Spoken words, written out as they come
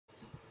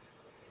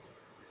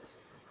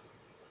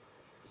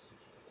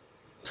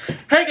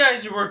Hey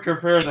guys, your work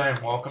repairs, and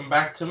welcome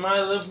back to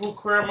my Liverpool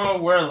career mode,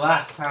 where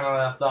last time I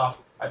left off,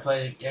 I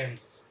played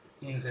against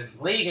teams in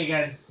the league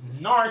against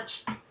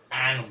Norwich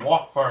and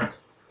Watford,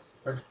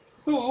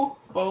 who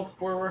both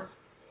were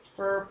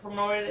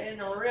promoted in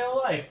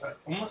real life. I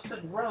almost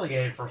said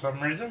relegated for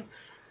some reason.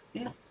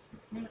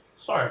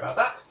 Sorry about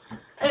that.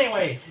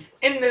 Anyway,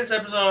 in this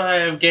episode I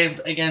have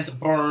games against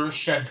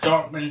Borussia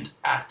Dortmund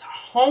at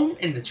home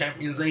in the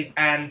Champions League,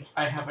 and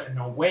I have an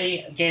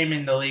away game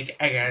in the league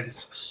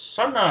against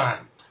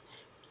Sunderland.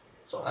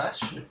 So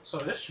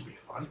this should be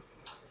fun.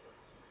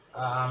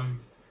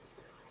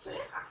 So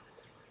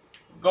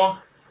yeah,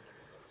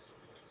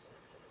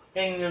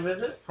 getting a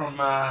visit from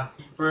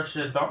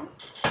Borussia Dortmund.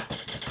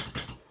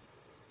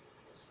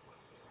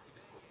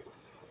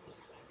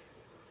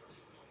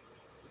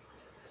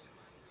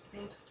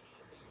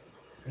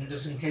 And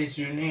just in case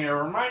you need a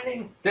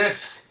reminding,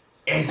 this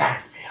is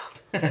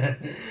Anfield.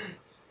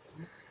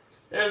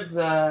 There's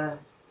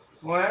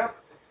well,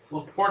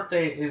 Laporte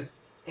is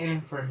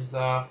in for his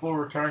full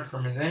return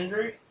from his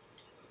injury.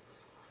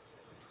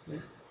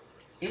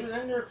 He was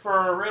injured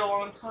for a real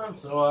long time,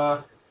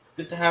 so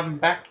good to have him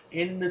back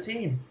in the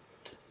team.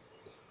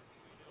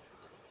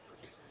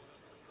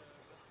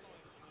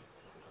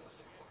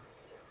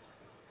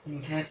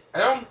 Okay.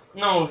 I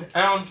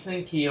don't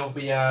think he'll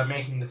be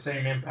making the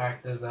same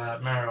impact as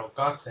Mario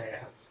Götze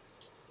has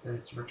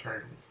since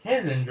returning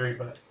his injury,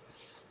 but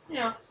you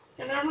know,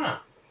 you never know.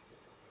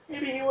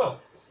 Maybe he will.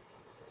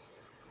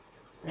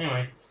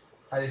 Anyway,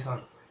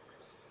 Addison.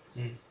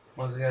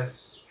 Once again,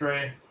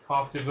 straight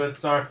off to a good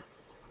start.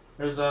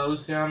 There's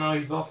Luciano.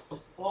 He's lost the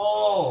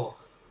ball.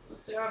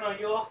 Luciano,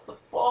 you lost the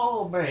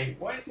ball, mate.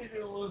 Why did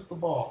you lose the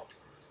ball?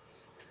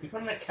 You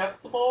couldn't have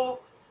kept the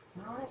ball?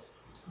 No.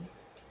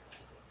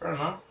 Fair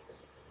enough.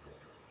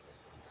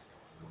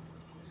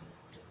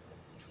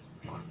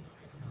 Come on.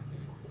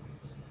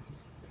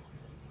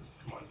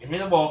 Come on, give me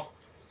the ball.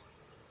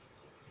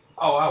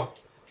 Oh, wow.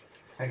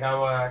 I think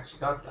I actually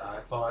got that. I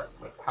thought it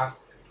went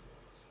past it.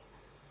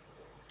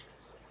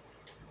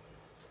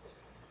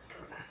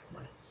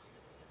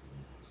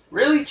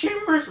 Really,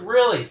 Chambers?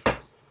 Really?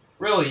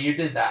 Really, you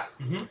did that?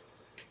 Mm-hmm.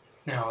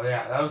 No,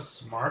 yeah, that was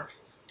smart.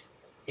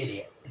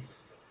 Idiot.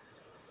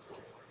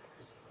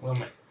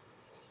 Wilmot.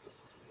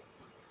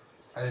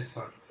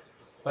 Addison.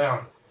 Play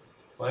on.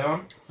 Play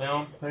on. Play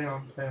on. Play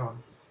on. Play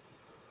on.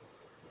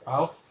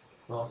 Ralph.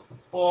 Lost the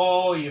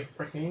ball, you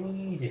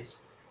freaking idiot.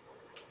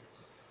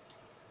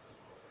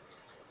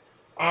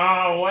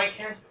 Oh, why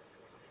can't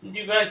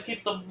you guys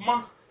keep the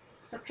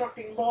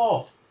trucking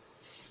ball?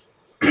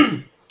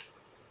 Come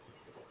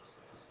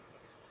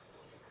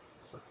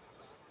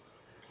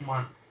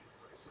on.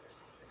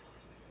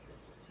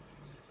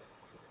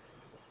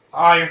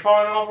 Oh, you're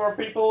falling over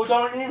people who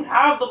don't even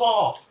have the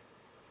ball.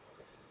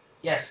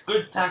 Yes,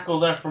 good tackle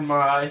there from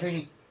I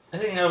think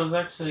that was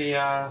actually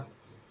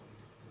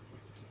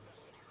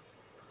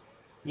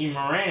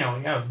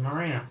Moreno. Yeah, it was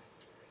Moreno.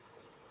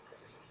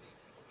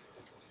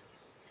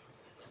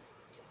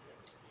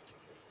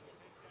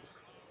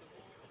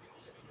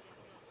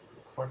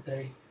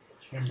 Forte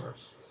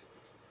Chambers.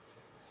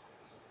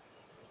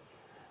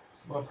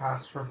 Well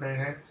pass for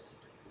Bennett.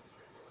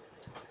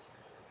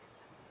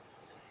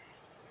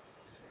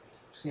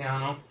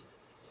 Luciano.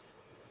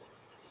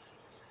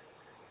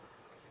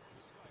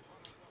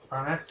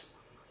 Barnett.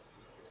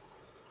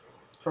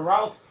 For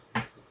Ralph.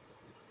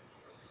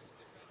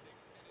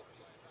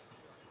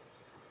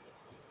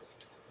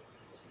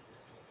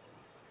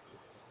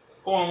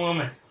 Go on,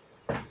 Wilmot.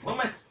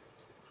 Wilmot.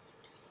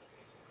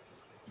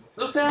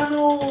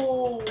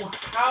 Luciano!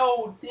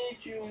 How did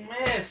you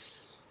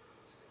miss?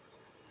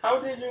 How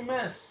did you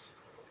miss?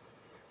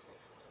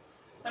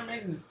 That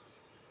makes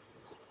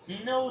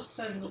no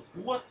sense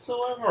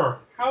whatsoever.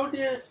 How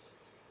did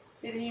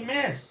he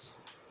miss?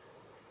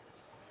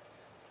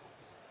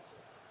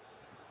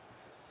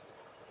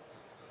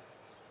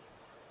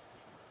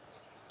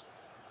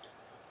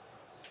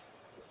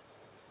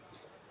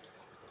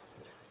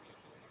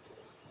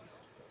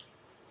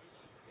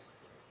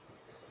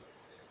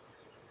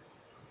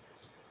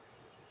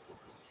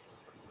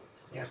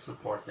 Yes,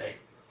 support day.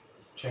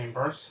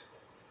 Chambers.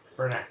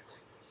 Burnett.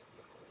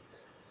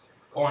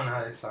 Go on,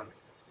 Addison.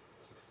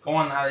 Go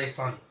on,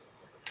 Addison.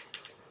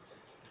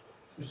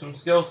 Do some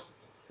skills.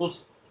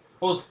 Pulls.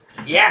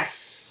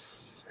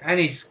 Yes! And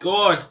he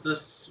scored. The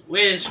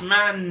Swedish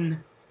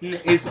man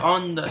is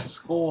on the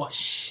score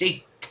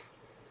sheet.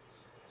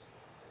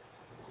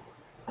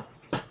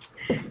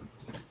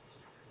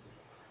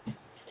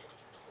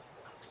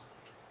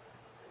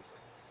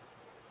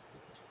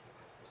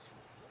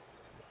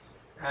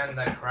 And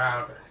the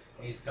crowd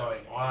is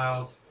going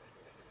wild.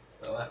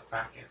 The left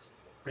back is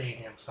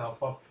freeing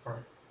himself up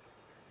for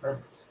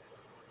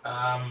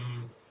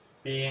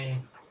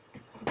being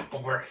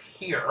over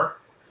here.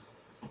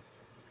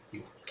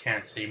 You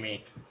can't see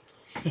me.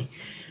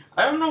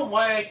 I don't know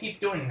why I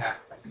keep doing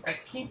that. I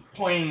keep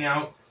pointing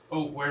out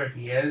where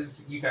he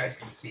is. You guys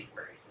can see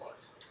where he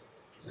was.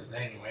 Because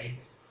anyway,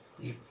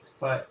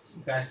 but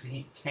you guys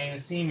can't even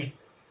see me.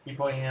 Keep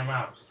pointing him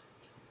out.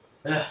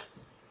 Ugh.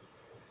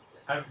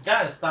 I've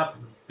got to stop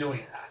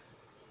doing that.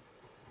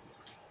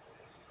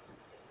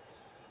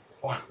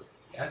 One,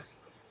 yes.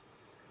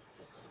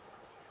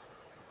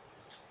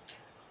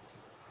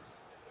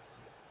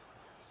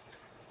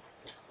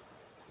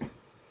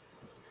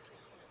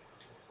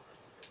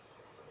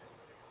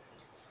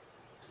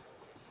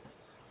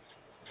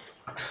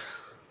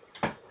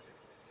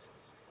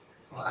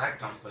 Well, that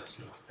accomplished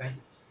nothing.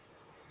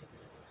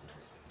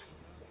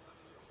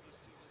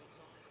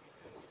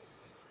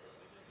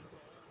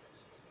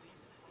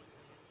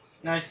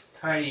 Nice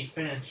tidy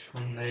finish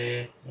from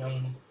the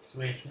young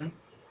Swedish.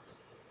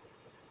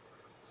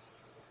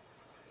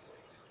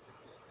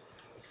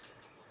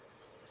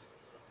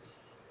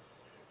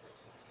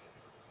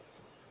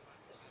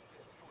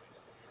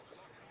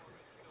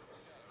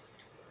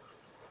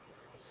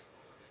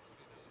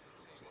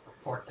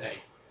 Forte.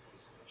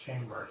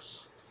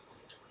 Chambers.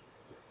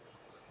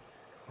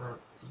 For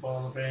the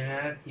ball being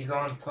at, he's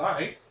on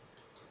side.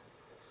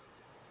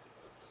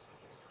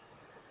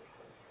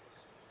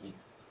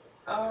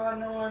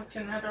 No one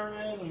can header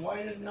in.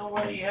 Why did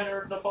nobody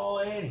header the ball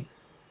in?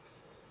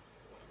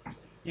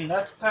 And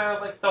that's kind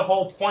of like the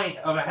whole point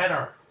of a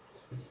header.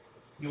 Is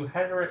you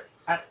header it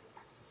at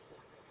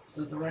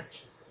the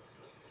direction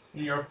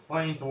you're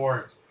playing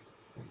towards.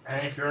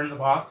 And if you're in the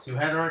box, you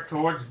header it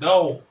towards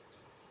goal.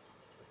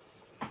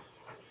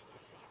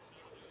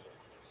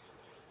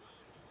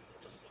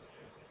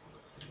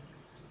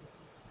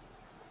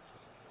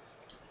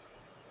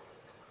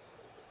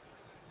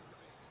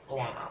 Go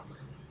on, Ralph.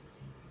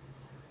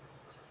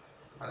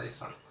 Are they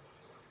son?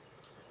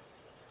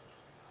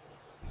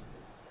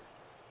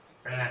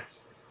 Very nice.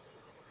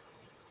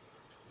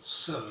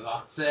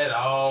 Slots it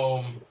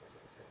home.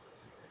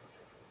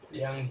 The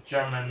young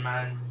German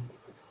man.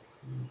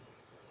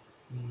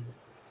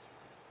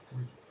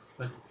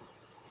 But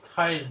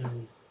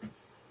title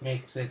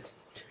makes it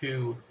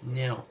 2-0.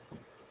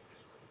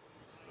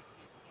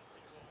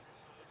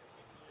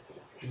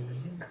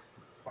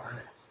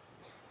 Barnett.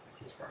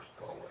 His first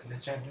goal in the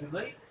Champions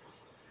League.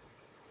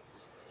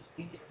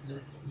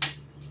 This.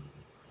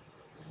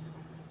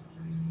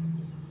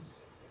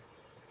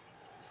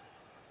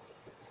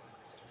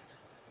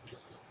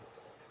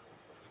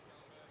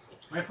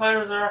 My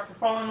players are after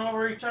falling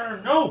over each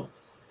other. No!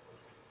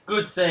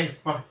 Good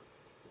save, but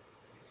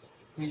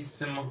he's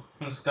Simon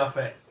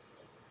Mustafa.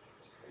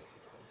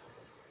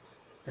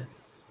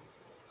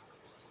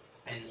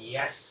 And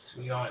yes,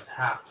 we go into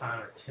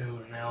halftime at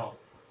 2-0.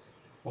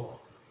 Well,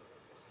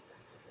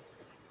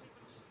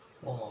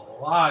 a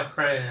lot of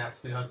credit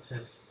has to go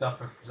to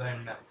Stuffer for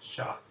saving that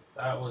shot.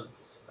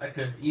 That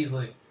could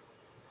easily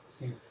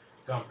have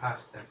gone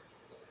past him.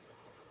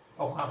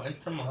 Oh wow,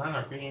 Inter Milan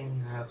are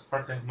beating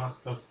Spartak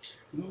Moscow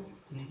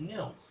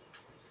 2-0.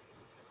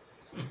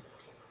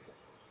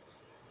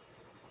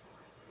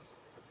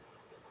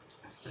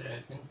 Actually,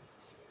 I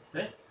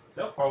think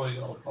they'll probably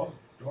go above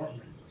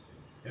Dortmund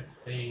if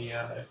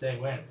they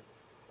win.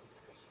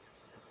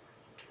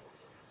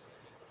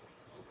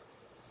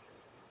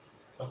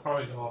 They'll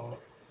probably go.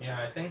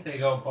 Yeah, I think they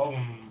go above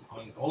them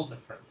on goal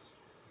difference.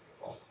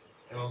 Well,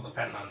 it will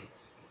depend on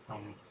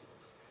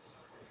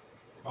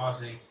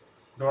obviously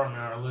Dortmund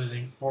are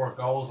losing 4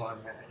 goals on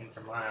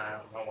Inter Milan. I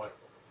don't know what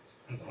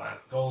Inter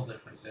Milan's goal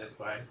difference is,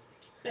 but I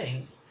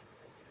think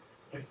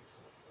if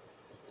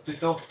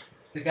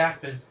the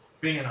gap is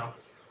big enough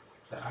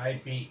that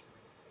I beat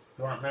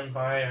Dortmund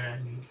by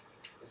and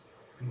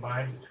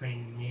combined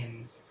between me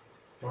and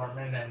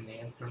Dortmund and the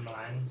Inter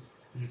Milan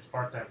and the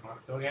Spartak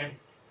Moscow game,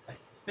 I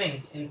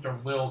think Inter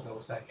will go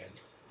second.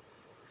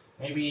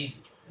 Maybe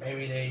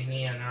they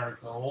need another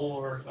goal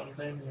or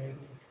something. Maybe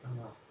I don't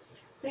know.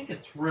 I think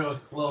it's really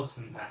close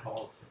in that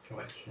whole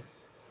situation.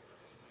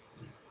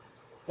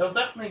 They'll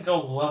definitely go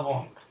level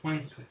on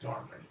points with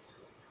Dortmund.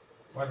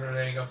 Whether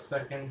they go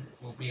second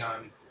will be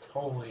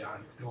totally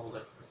on goal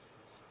difference.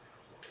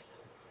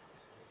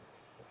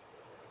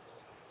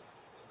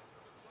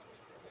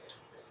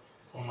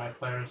 One of my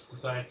players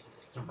decides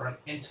to run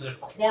into the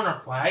corner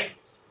flag.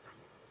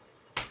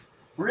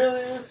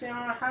 Really,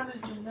 Luciano? How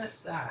did you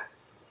miss that?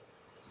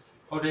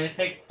 Oh, did it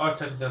take? Oh, it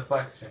took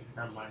deflection.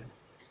 Never mind.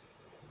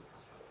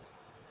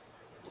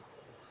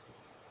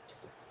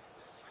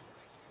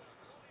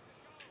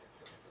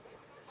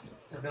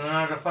 Took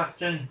another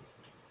deflection.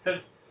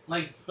 Took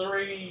like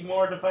 3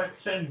 more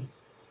deflections.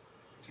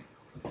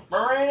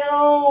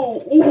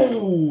 Moreno!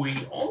 Ooh,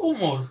 he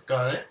almost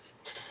got it.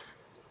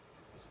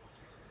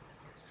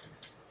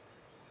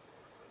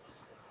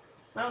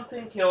 I don't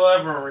think he'll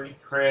ever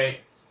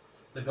recreate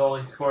the goal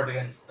he scored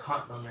against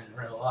Tottenham in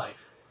real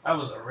life. That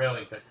was a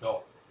really good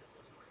goal.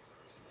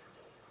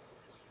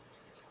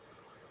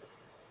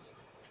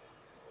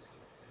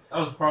 That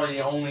was probably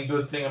the only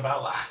good thing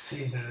about last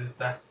season is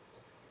that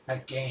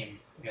game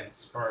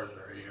against Spurs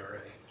early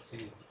in the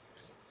season.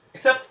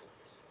 Except,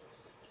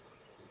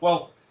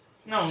 well,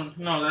 no,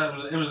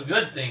 it was a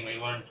good thing we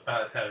learned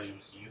about how he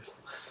was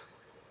useless.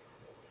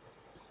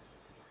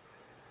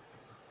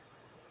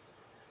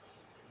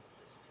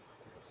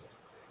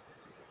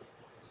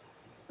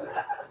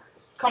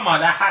 Come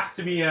on, that has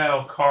to be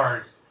a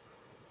card.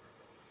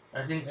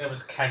 I think it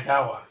was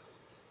Kagawa.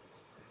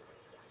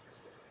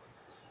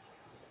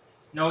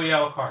 No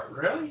yellow card.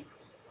 Really?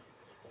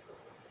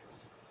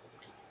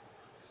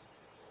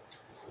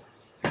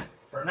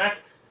 Burnett?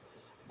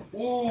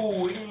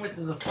 Ooh, even with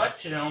the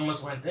deflection, it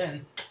almost went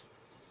in.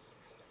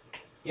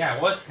 Yeah,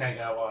 it was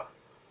Kagawa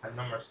at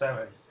number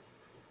 7.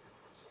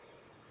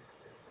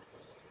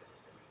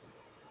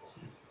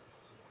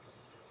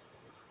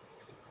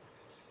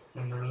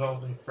 And the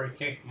resulting free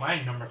kick,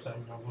 my number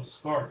 7 almost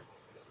scored.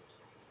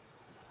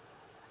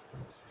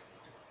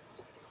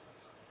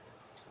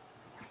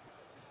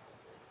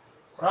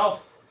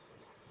 Ralph,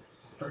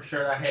 for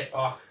sure that hit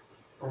off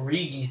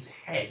Origi's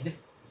head.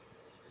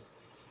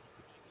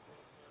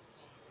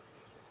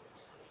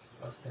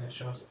 I was going to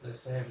show us the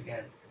save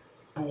again.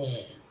 Boom.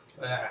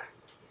 Ah.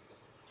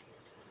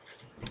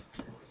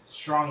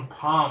 Strong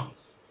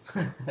palms.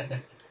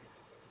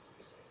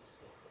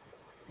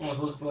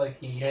 Almost looked like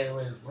he hit it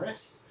with his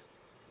wrist.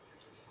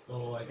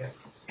 So I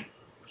guess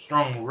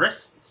strong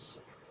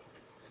wrists.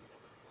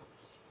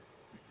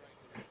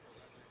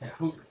 Yeah,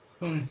 who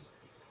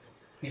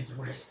needs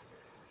wrist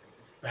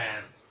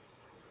bands?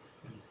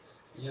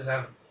 You just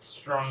have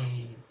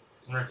strong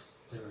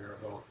wrists if you're a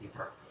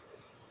goalkeeper.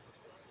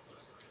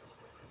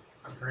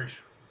 I'm pretty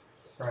sure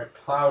I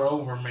plowed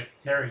over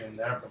Mkhitaryan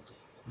there, but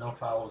no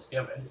foul was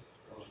given.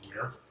 That was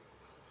weird.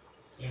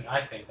 Even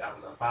I think that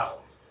was a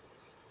foul.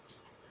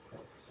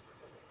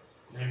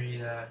 Maybe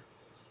the...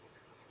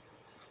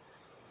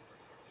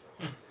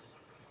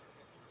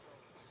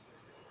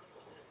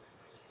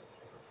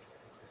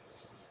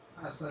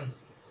 Listen.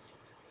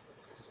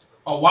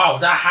 Oh wow,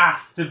 that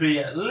has to be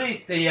at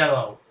least a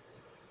yellow.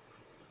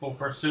 Oh,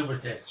 for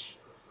Subotic.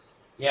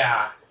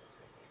 Yeah.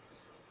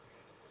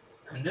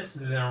 And this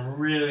is in a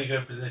really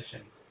good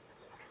position.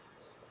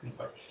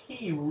 But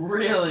he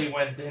really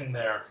went in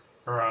there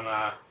for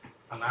on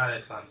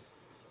Alisson.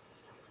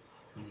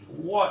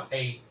 What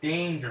a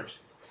dangerous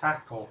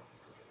tackle.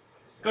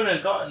 Could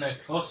have gotten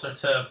it closer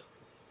to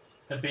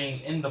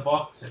being in the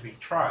box if he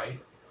tried.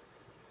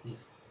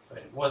 But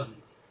it wasn't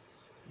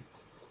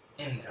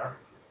in there.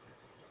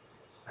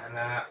 And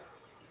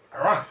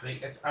ironically,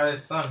 it's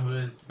Alisson who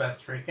is the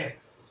best free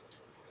kicks.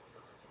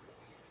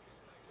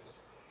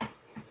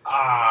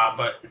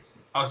 But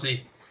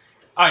obviously,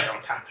 I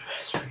don't have the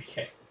best free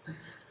kick.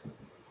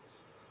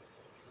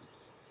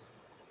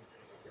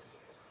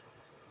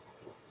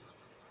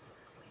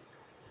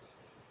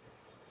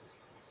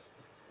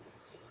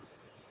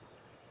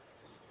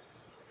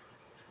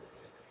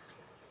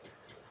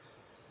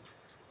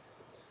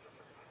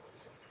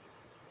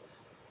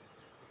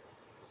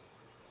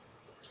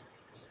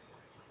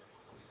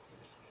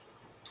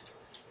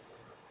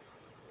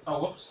 Oh,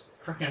 whoops.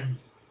 Freaking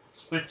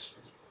switched.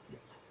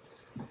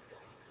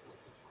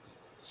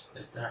 Just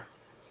did there.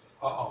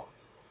 Uh-oh.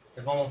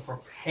 They're going for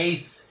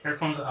pace. Here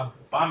comes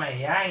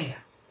Aubameyang.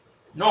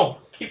 No,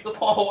 keep the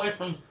ball away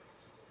from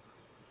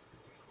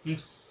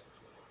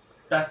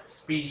that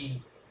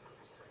speedy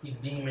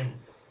demon.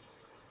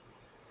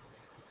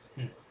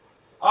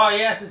 Oh,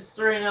 yes, it's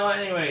 3-0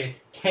 anyway.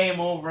 It's game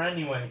over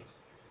anyway.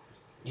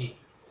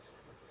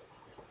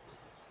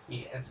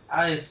 It's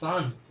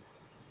Alisson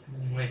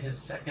with his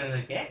second of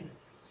the game.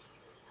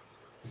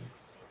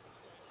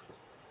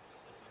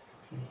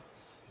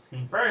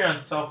 Very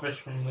unselfish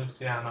from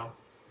Luciano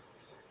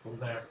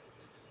over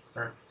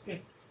there.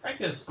 I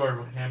could have scored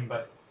with him,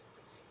 but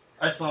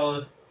I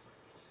saw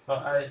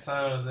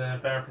Alisson was in a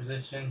better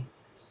position.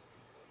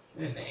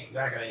 He didn't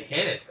exactly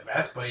hit it the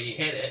best, but he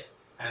hit it,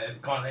 and it's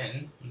gone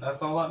in, and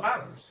that's all that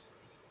matters.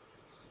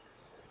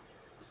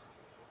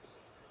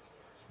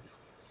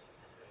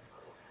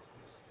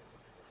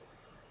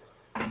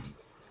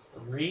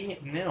 Three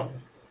 0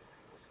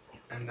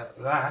 and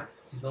that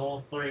is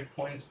all 3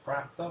 points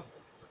wrapped up.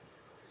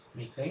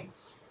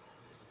 Methinks.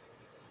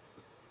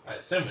 I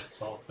assume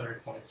it's all 3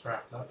 points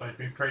wrapped up. I'd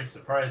be pretty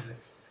surprised if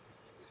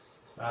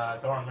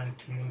Dortmund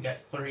can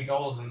get 3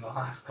 goals in the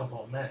last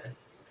couple of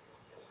minutes.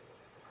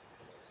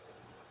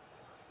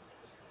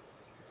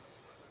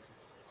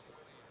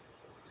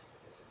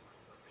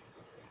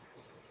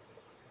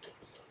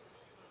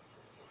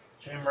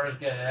 Chambers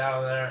get it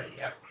out of there.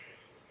 Yep.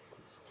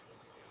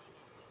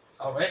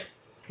 Oh wait,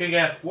 could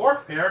get a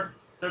fourth here.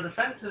 Their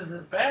defense has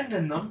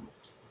abandoned them.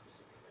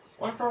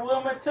 One for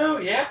Wilmot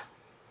too. Yeah.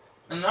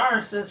 Another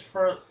assist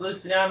for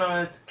Luciano,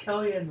 and it's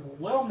Kylian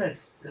Wilmot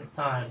this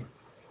time.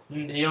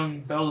 And the young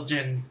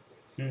Belgian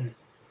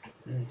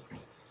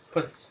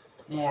puts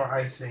more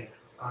icing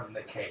on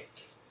the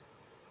cake.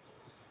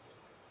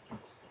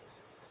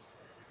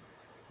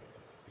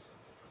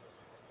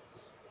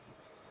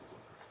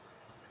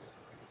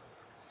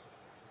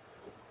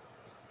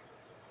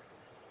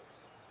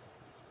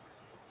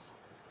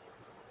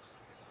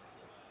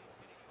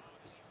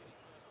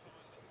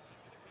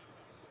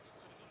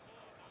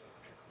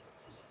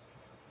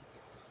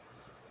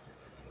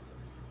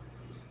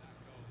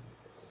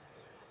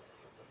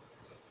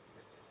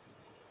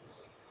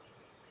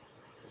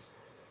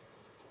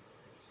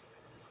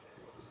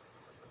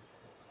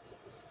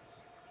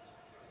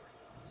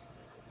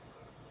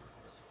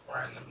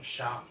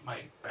 shot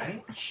my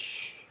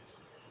bench.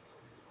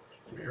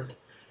 Weird.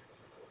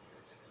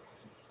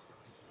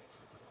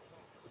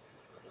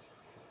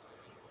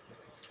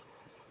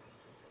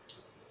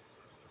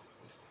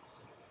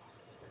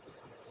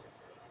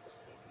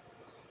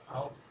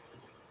 Oh.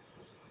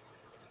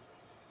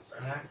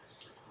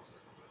 Next.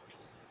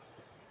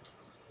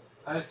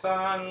 I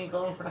saw him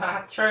going for the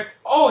hat trick.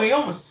 Oh, he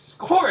almost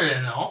scored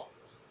it, no?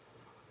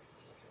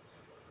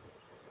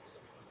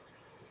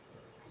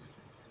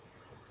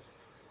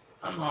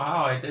 I don't know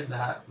how I did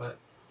that, but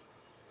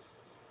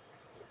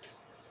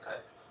I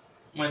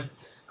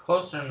went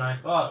closer than I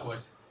thought it would.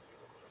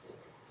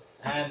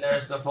 And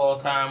there's the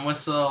full-time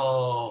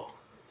whistle.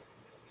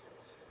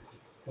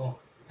 Well,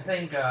 I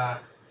think,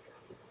 up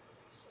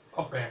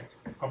there.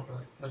 Up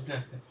there. I was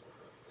gonna say.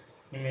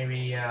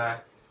 Maybe,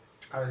 our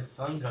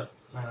son got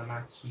man of the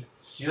match. He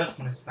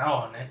just missed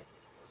out on it.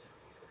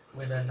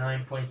 With a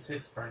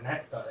 9.6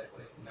 Burnett got it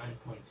with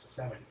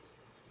 9.7.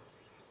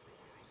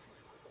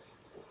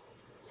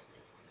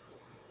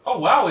 Oh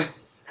wow! It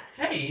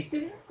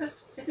didn't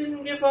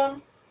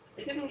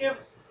give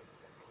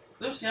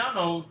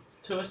Luciano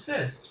to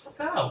assist. What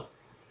the hell?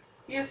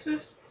 He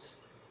assists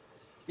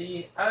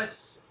the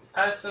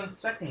Alisson's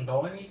second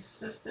goal, and he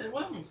assisted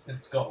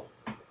Williams' goal.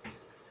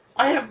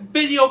 I have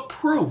video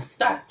proof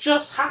that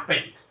just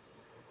happened.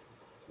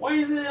 Why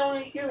is it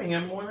only giving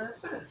him one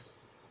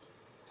assist?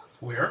 That's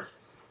weird.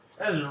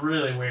 That is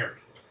really weird.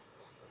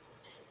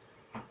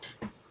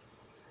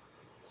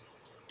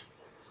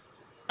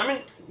 I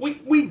mean,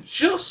 we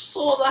just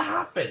saw that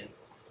happen.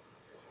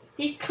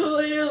 He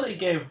clearly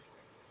gave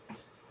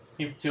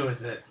him 2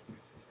 assists.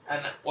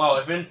 And, well,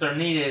 if Inter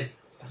needed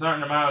a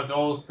certain amount of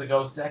goals to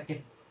go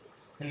second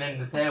and in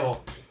the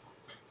table,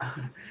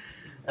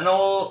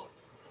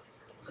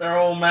 their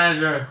old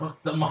manager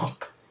hooked them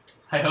up.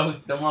 I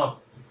hooked them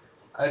up.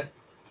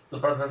 The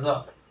brothers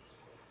up.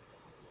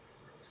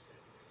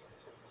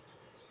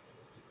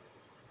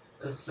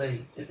 Let's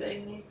see. Did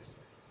they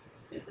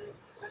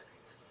second?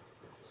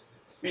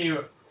 Be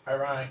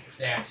ironic if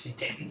they actually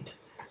didn't.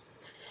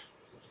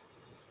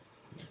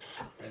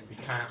 It'd be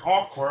kind of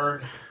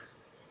awkward.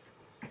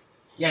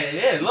 Yeah, they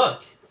did.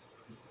 Look,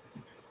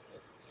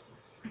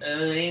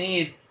 they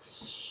need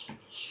 2.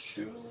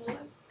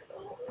 Let's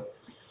go.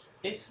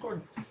 They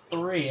scored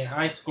 3, and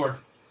I scored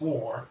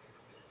 4.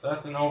 So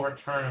that's an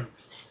overturn of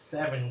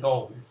 7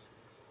 goals.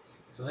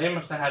 So they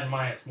must have had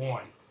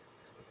 -1.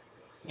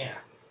 Yeah.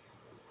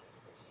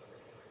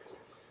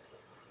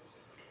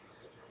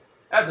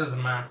 That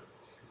doesn't matter.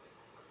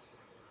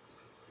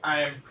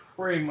 I am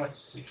pretty much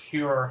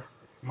secure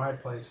my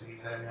place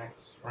in the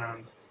next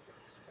round.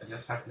 I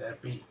just have to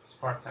beat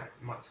Spartak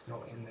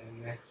Moscow in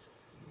the next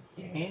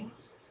game.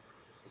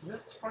 Is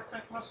it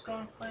Spartak Moscow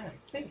I'm playing?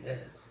 I think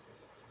it is.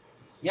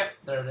 Yep,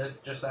 there it is.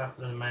 Just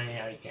after the Man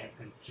United game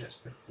and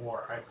just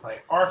before I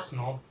play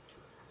Arsenal.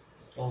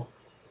 Well,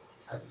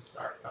 at the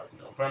start of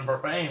November.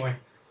 But anyway,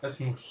 let's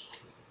move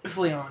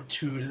swiftly on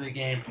to the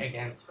game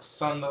against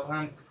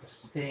Sunderland at the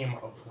Stadium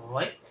of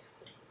Light.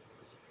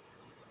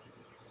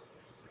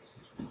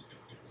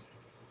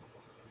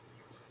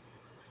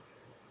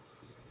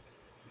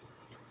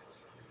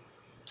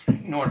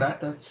 Ignore that.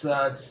 That's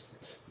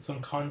just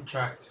some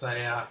contracts.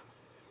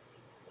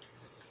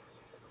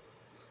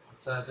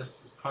 It's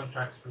just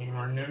contracts being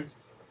renewed.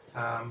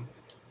 Some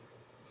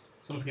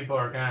people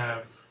are gonna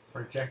have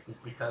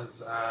rejected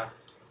because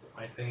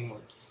my thing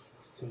was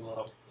too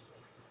low.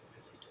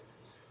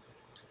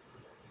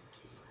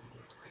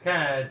 I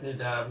kinda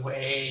did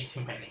way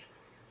too many.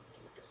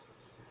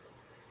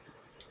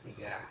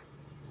 Yeah.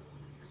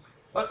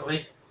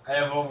 Luckily, I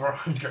have over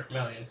 100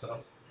 million,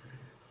 so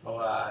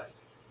I'll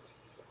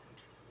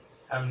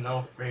have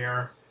no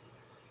fear.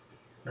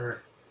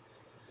 Or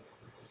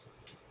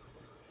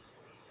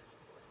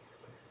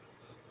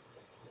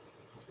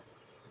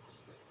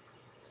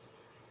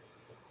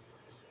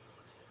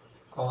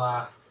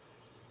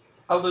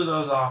I'll do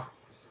those off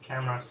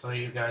camera so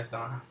you guys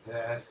don't have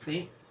to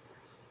see.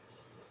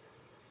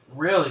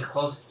 Really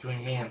close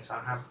between me and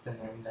Southampton,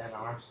 and then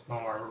Arsenal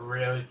are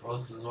really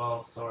close as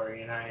well. So are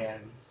United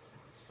and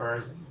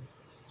Spurs and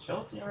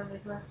Chelsea aren't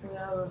exactly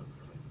out of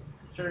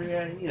picture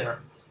yet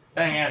either.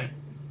 Then again,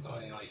 it's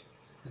only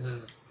this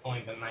is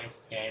only the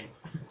 9th game.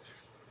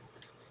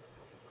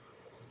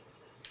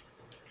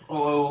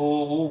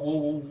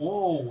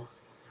 Whoa.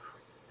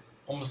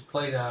 Almost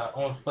played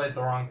the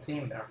wrong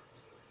team there.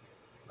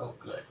 Oh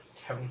good.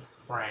 Kevin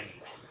Friend.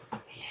 I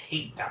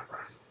hate that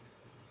ref.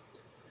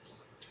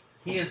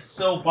 He is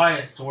so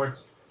biased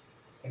towards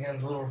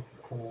against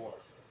Liverpool.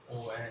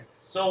 Oh, and it's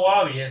so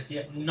obvious,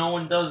 yet no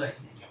one does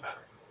anything about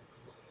it.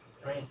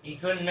 I mean, he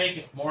couldn't make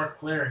it more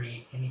clear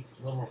he hates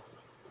Liverpool.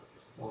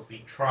 Well, if he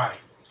tried.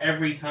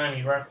 Every time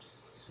he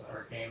reps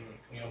our game,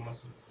 he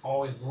almost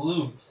always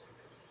lose.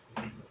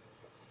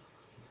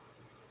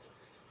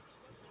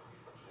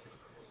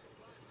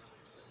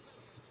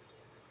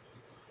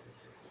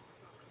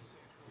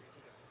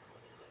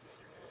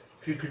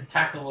 If you could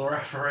tackle the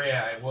referee,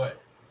 I would.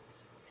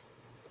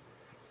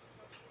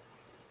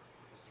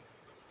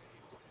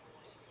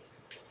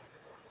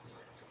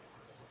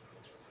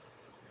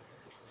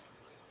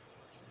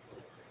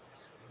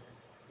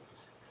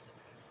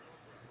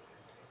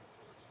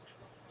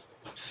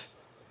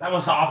 That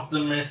was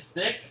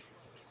optimistic.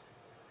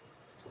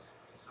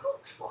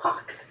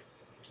 Fuck.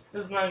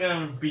 This is not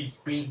gonna be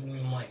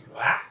beaten like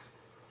that.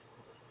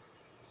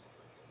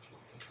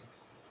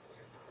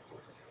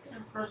 A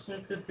person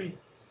who could be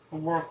a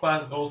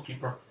world-class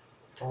goalkeeper,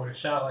 or with a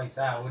shot like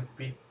that, would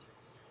be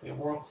a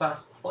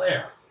world-class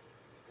player.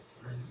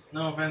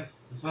 No offense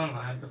to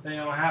Sunderland, but they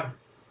don't have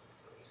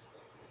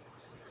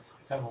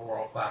a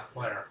world-class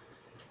player.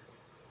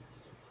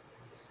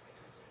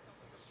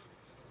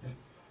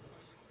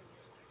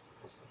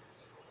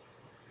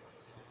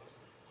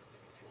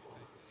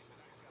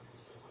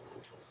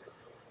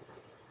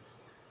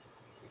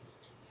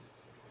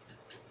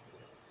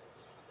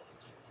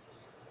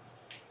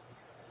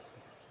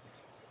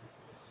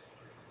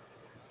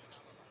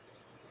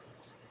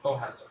 Oh,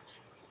 Hazard.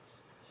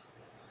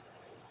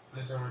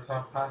 There's over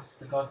top pass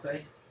to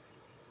Gotte.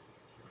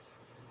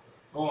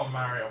 Go on,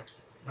 Mario.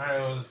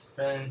 Mario's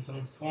been in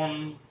some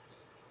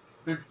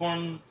good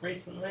form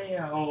recently.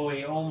 Oh,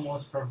 he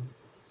almost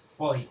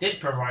well, he did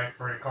provide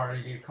for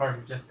Icardi.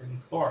 Icardi just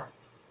didn't score.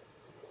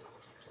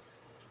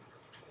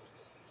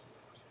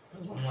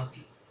 That was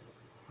unlucky.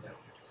 No.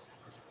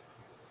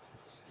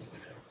 Let's give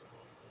it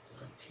a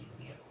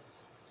continue.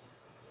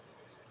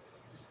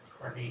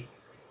 Icardi.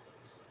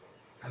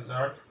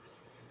 Hazard.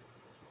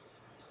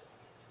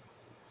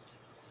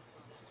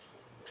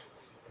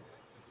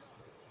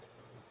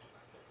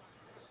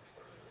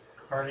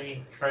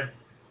 Icardi tried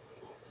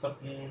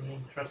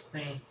something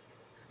interesting.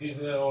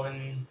 Skigo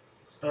and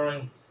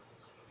Sterling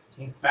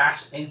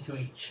bash into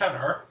each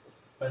other,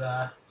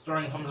 but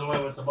Sterling comes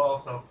away with the ball,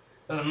 so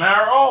doesn't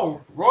matter.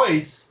 Oh,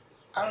 Royce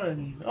out of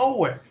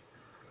nowhere.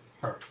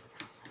 Hurt.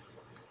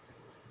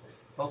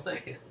 I'll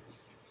take it.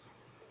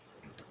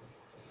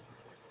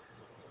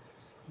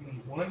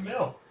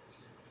 1-0.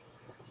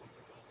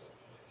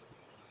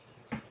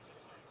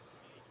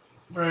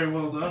 Very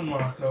well done,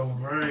 Marco.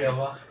 Very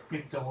alert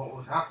to what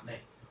was happening.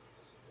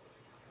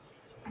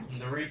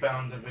 And the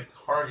rebound of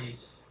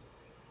Icardi's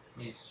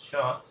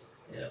shot.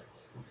 Yeah.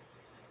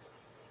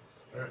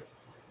 The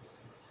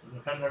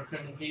defender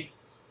couldn't keep.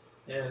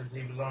 Yeah, as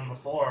he was on the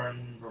floor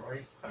and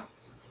Royce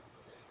bounces.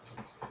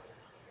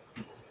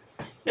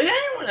 Did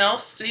anyone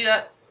else see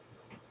that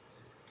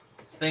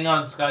thing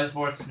on Sky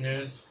Sports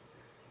News?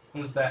 It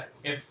was that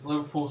if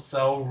Liverpool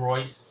sell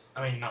Royce,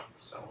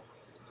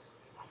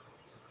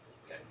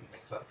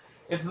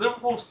 if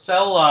Liverpool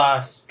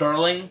sell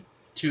Sterling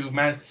to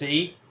Man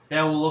City,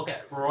 they will look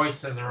at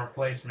Royce as a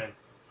replacement.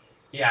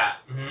 Yeah.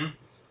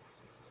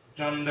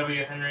 John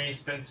W.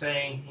 Henry's been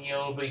saying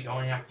he'll be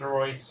going after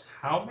Royce.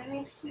 How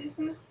many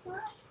seasons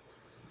left?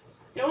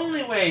 The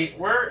only way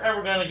we're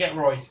ever going to get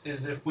Royce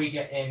is if we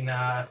get in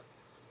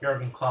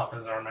Jurgen Klopp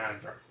as our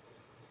manager.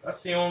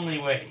 That's the only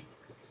way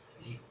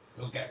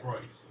we'll get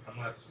Royce,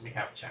 unless we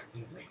have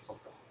Champions League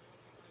football.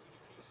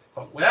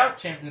 But without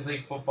Champions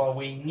League football,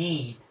 we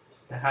need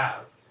to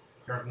have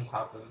Jurgen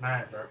Klopp as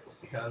manager,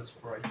 because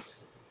Royce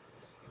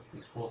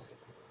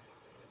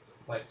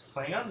likes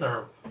playing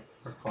under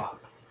for Klopp.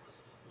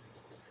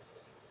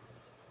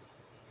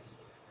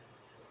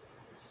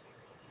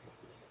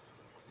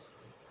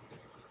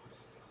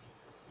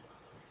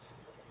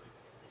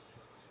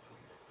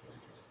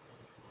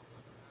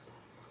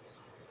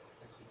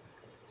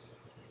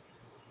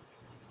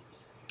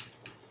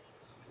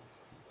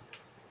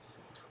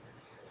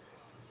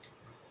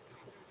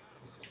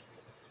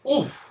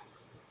 Oof!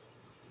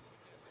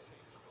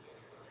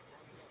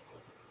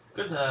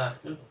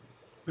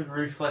 Good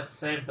reflex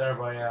save there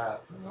by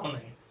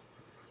Ronnie.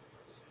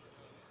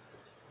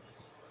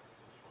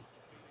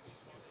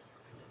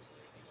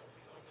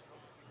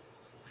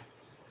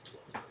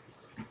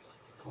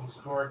 Goal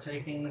scorer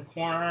taking the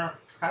corner.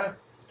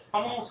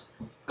 Almost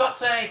got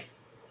say.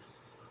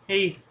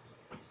 Hey.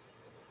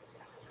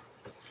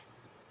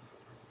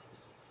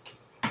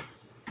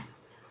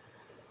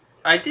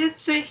 I did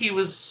say he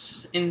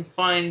was in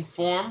fine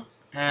form,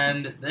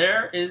 and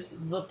there is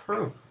the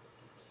proof.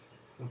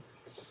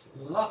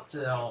 Lots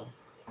of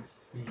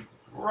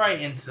right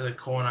into the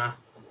corner,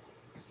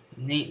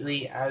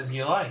 neatly as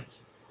you like.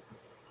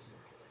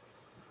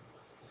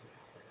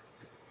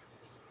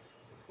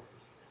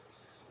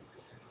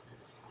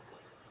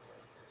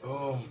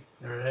 Boom,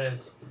 there it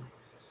is.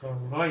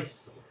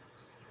 Royce.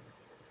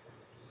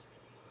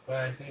 But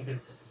I think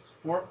it's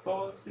 4th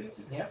goal of the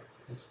season. Yep,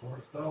 his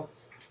 4th goal.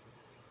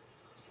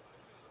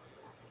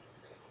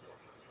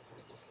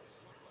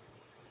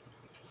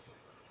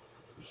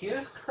 He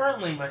is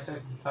currently my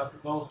 2nd top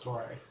goal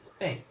scorer, I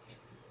think.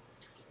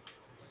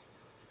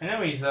 I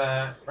know he's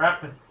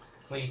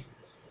rapidly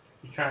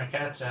trying to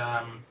catch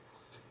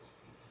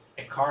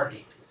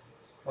Icardi,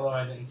 although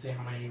I didn't see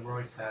how many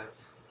Royce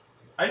has.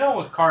 I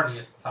know Icardi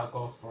is the top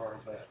goal scorer,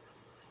 but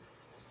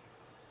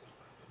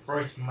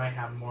Royce might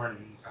have more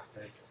than that.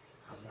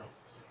 I don't know.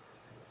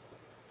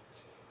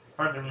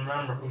 Hard to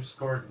remember who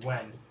scored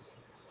when.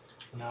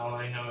 And all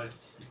I know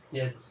is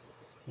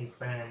he's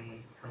been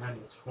in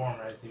tremendous form,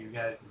 as you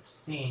guys have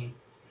seen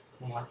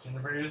when watching the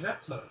previous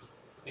episodes.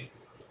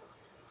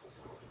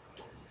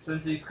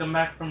 Since he's come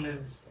back from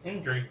his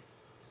injury,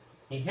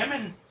 Him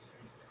and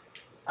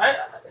I.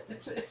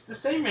 It's the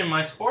same in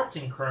my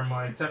sporting career,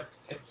 except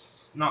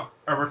it's not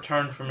a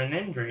return from an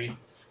injury.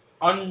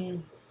 Andre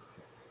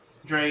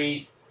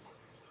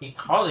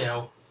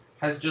Hikaleo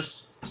has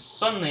just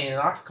suddenly in the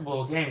last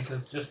couple of games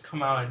has just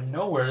come out of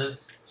nowhere.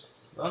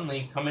 Just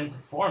suddenly come into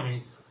form.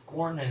 He's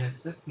scoring and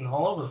assisting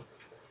all over the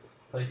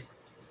place,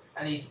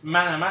 and he's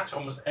man of the match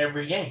almost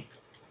every game.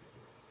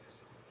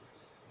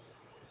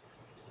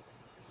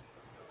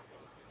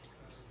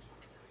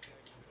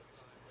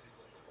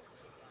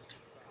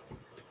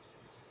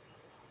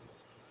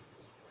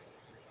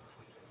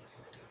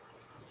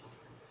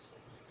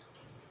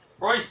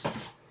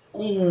 Royce,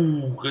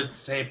 ooh, good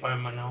save by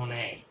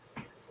Manone.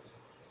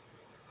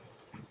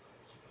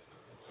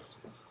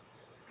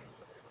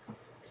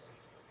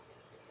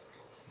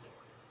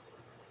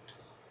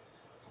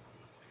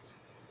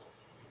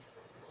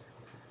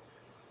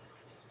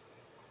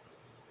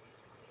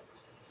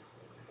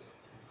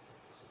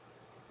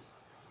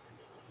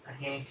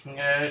 He can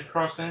get a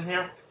cross in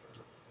here,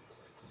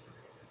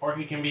 or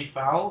he can be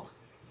fouled.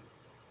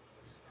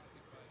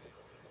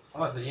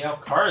 Oh, it's a yellow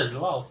card as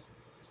well.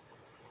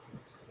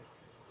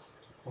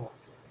 Cool.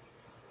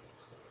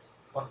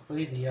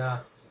 Luckily,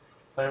 the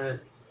player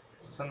that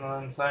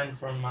Sunderland signed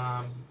from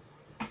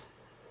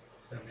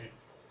what's their name?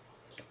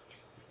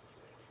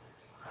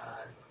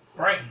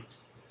 Brighton.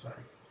 Sorry,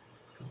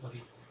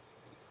 completely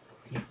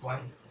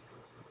blank.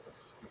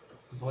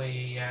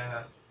 Completely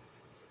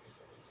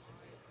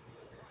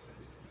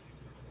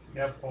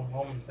yeah, for a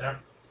moment there.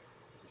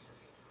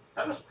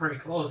 That was pretty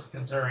close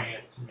considering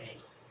it's me.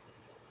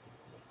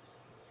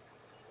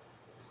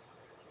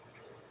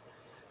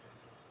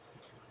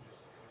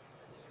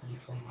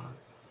 From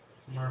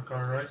Marco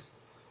Royce.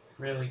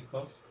 Really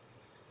close.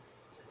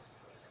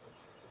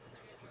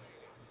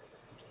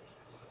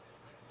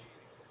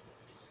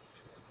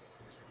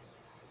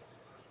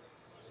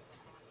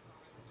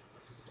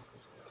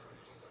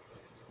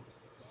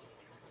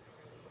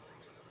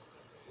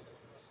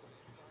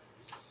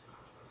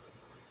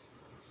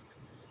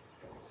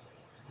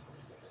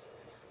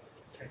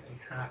 Second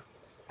half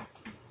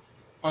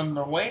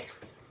underway.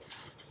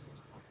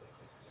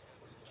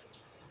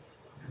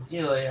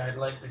 Ideally, I'd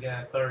like to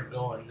get a third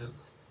goal and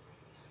just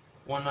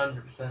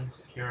 100%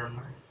 secure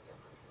my.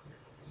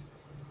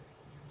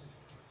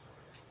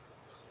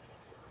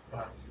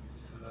 But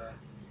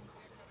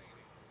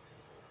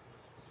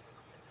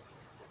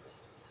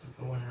is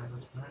the winner of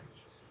this match.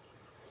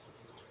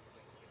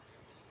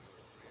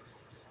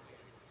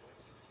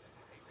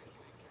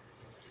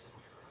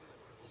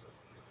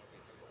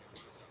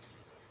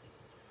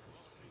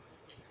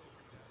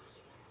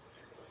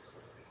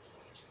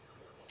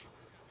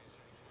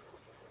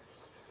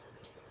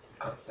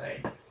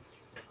 Outside.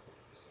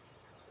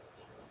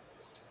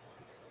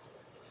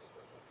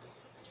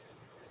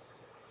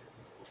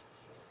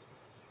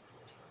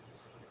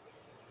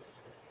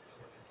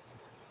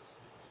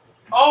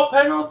 Oh,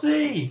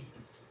 penalty!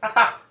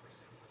 Haha!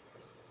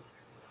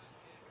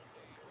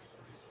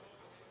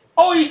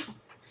 Oh, he's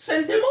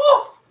sent him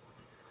off!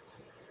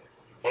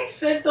 He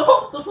sent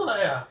off the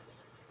player!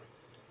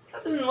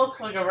 That didn't look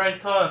like a red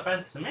card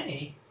offense to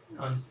me.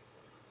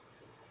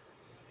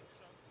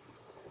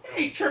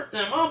 He tripped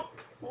him up.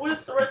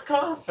 Where's the red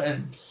card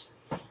offense?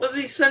 Was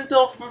he sent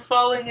off for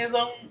fouling his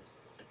own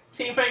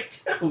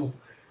teammate too?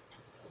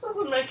 That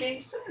doesn't make any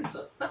sense.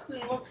 That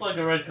didn't look like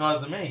a red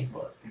card to me,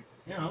 but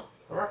you know,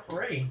 the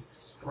referee,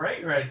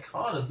 straight red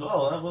card as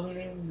well. That wasn't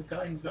even the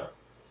guy who got.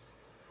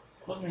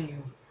 Wasn't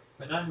even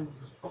the guy who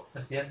was booked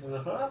at the end of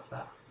the first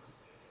half.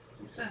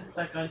 He sent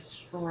that guy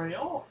straight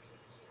off.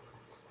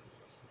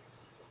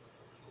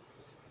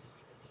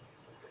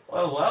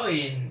 Well,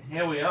 Ian,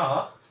 here we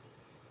are.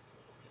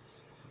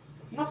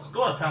 Not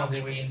scored a penalty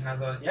with Eden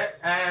Hazard yet,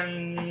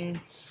 and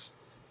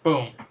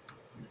boom.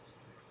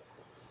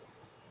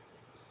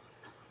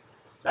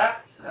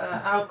 That's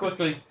how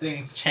quickly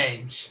things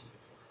change.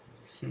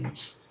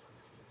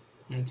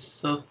 And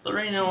so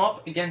 3-0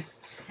 up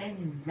against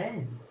 10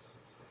 men.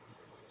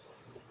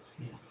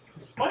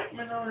 Despite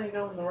Manoni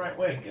going the right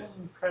way, give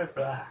him credit for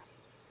that.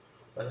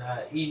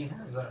 But Eden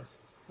Hazard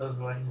does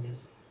what he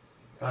needs.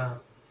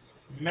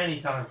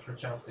 Many times for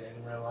Chelsea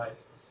in real life.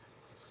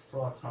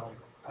 Slots home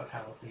a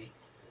penalty.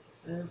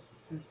 It's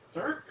his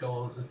third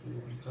goal of the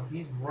season, so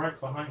he's right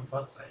behind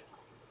Butside.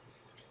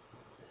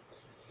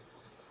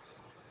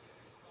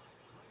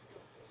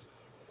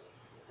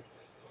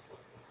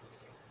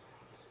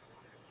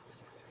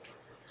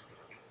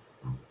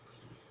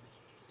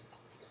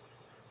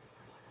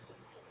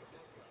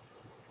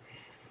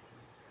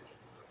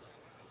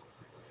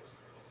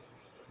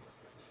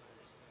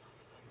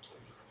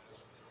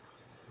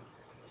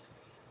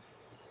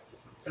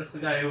 That's the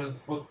guy who was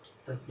booked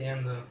at the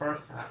end of the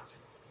first half.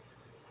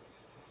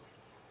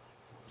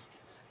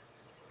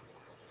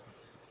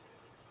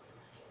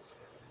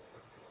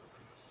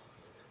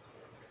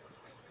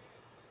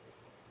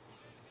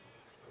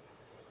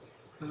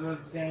 Because it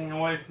was getting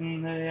away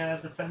from the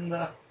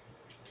defender.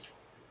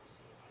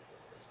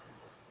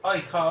 Oh,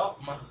 he caught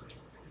up my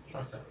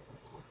striker.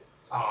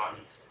 Oh,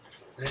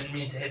 didn't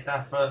mean to hit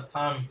that first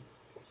time.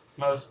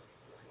 I was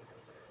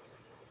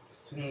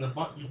hitting the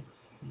button.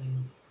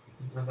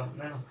 It goes up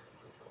now.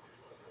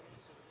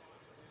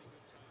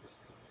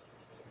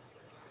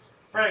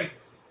 Very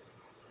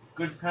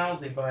good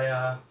penalty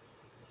by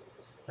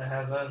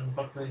Hazard, and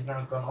Buckley's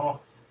now gone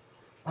off.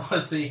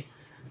 Obviously,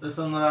 the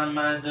Sunderland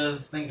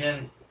manager's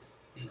thinking,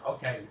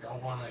 okay, we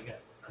don't want to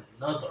get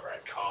another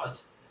red card.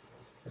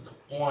 But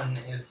one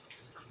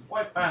is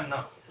quite bad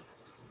enough.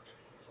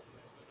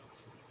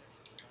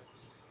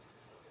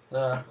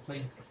 A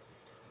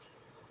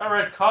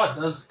red card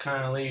does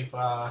kind of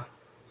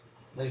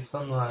leave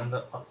Sunderland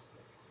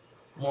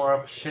more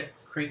up shit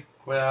creek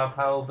without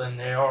Powell than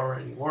they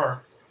already were.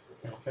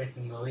 You know,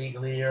 facing the league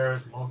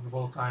leaders,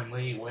 multiple time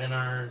league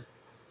winners,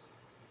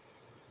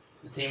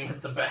 the team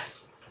with the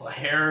best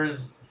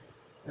players.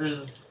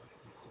 There's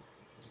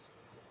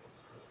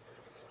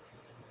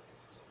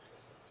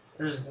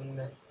you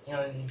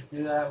know, you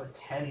do that with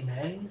 10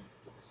 men,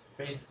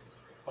 face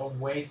a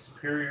way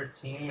superior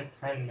team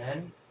with 10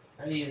 men.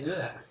 How do you do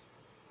that?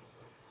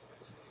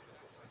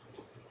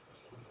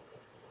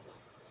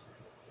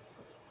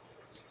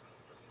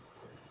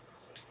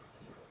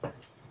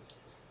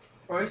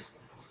 Royce,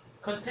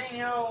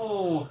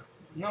 Coutinho,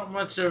 not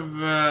much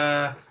of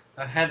a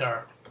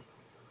header.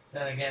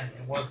 Then again,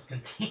 it was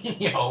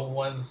Coutinho,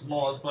 one of the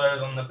smallest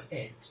players on the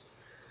pitch.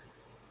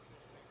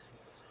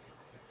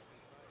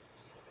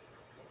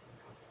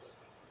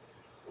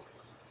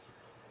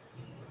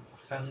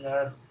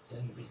 Defender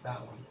didn't beat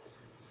that one.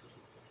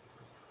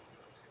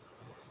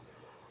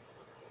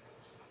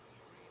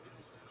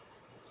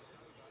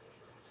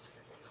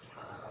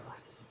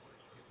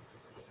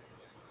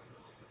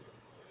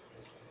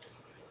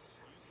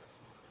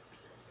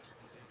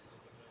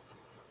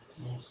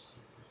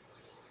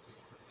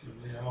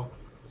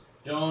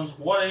 Jones,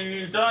 what have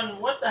you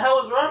done? What the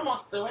hell is Ramos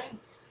doing?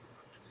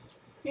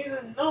 He's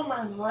in no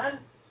man's land.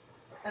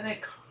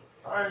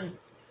 And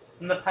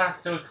in the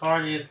past to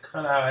Icardi is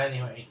cut out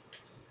anyway.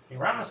 Hey,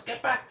 Ramos,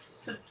 get back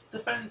to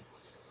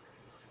defense.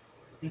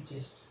 Which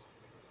is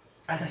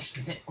Spanish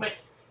nitwit.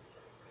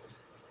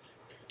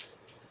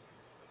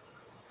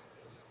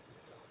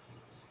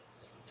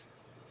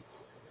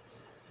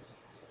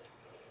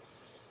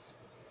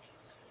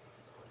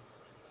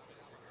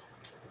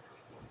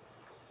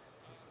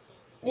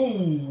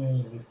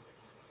 Ooh,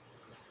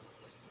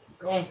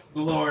 going for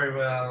glory,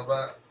 well,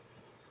 but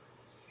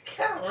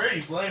can't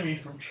really blame me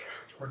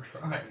for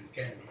trying,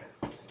 can you?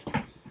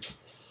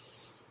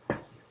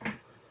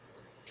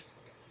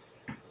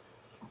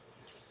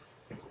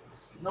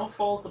 It's no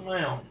fault of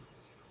my own.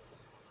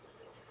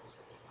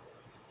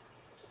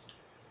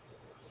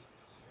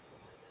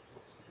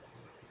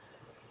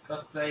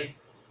 Let's say,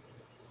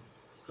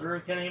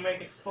 can he make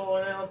it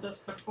 4-0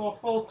 just before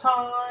full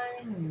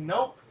time?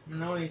 Nope.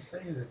 No, he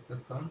saves it this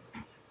time.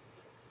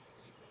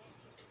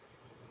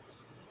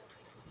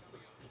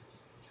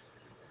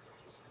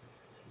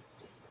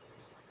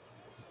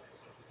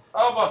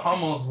 Oh, but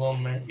Hummels will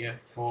make it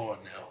 4-0.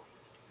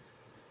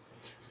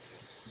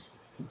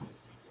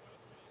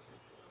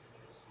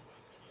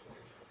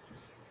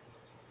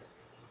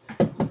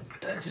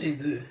 Actually,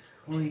 the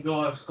only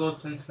goal I've scored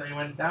since they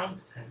went down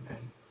to 10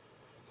 men.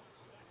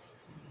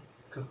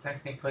 Because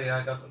technically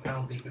I got the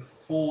penalty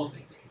before the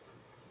game.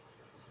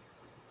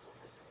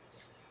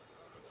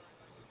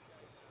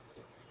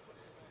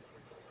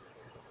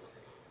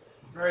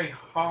 Very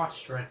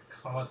harsh red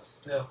card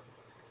still.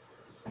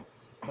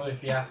 Well,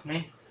 if you ask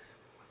me.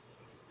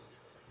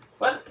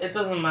 But it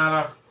doesn't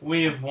matter.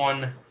 We have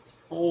won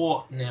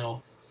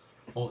 4-0.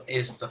 Or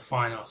is the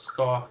final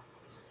score.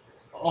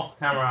 Off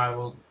camera I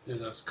will do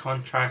those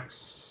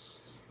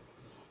contracts.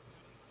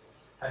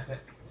 I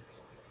think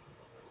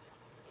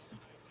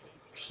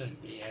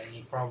shouldn't be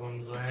any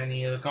problems with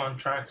any of the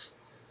contracts.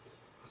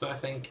 So I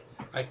think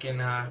I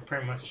can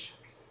pretty much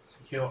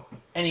secure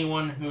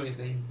anyone who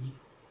is a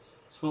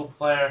school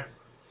player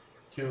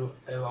to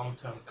a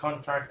long-term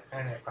contract,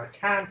 and if I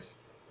can't,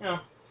 you know,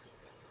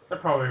 they're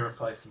probably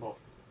replaceable.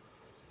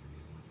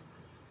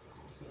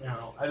 You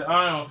know, I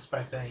don't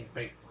expect any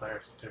big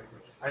players to.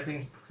 I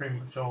think pretty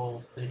much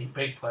all the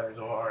big players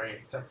are already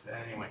accepted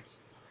anyway.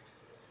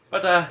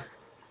 But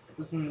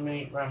listen to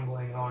me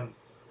rambling on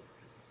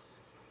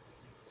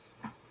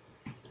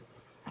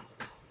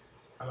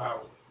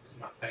about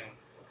nothing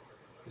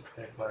in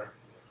particular.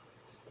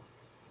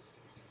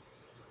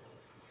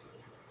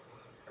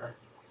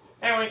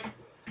 Anyway,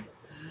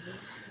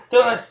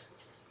 till next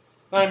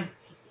time,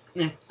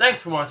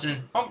 thanks for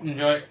watching. Hope you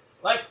enjoyed.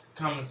 Like,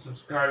 comment,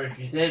 subscribe if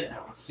you did, and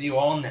I'll see you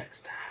all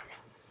next time.